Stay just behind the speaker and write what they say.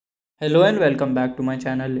Hello and welcome back to my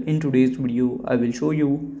channel. In today's video, I will show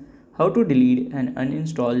you how to delete and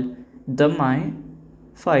uninstall the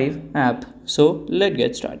My5 app. So let's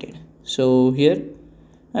get started. So here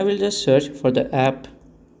I will just search for the app.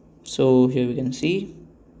 So here we can see.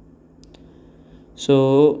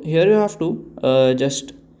 So here you have to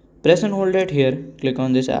just press and hold it here. Click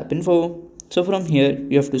on this app info. So from here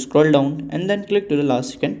you have to scroll down and then click to the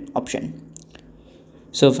last second option.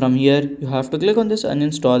 So from here you have to click on this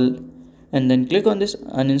uninstall and then click on this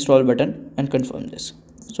uninstall button and confirm this.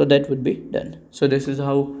 So that would be done. So this is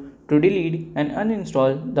how to delete and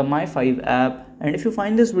uninstall the My5 app. And if you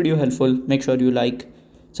find this video helpful, make sure you like,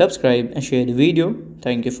 subscribe and share the video.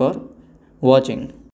 Thank you for watching.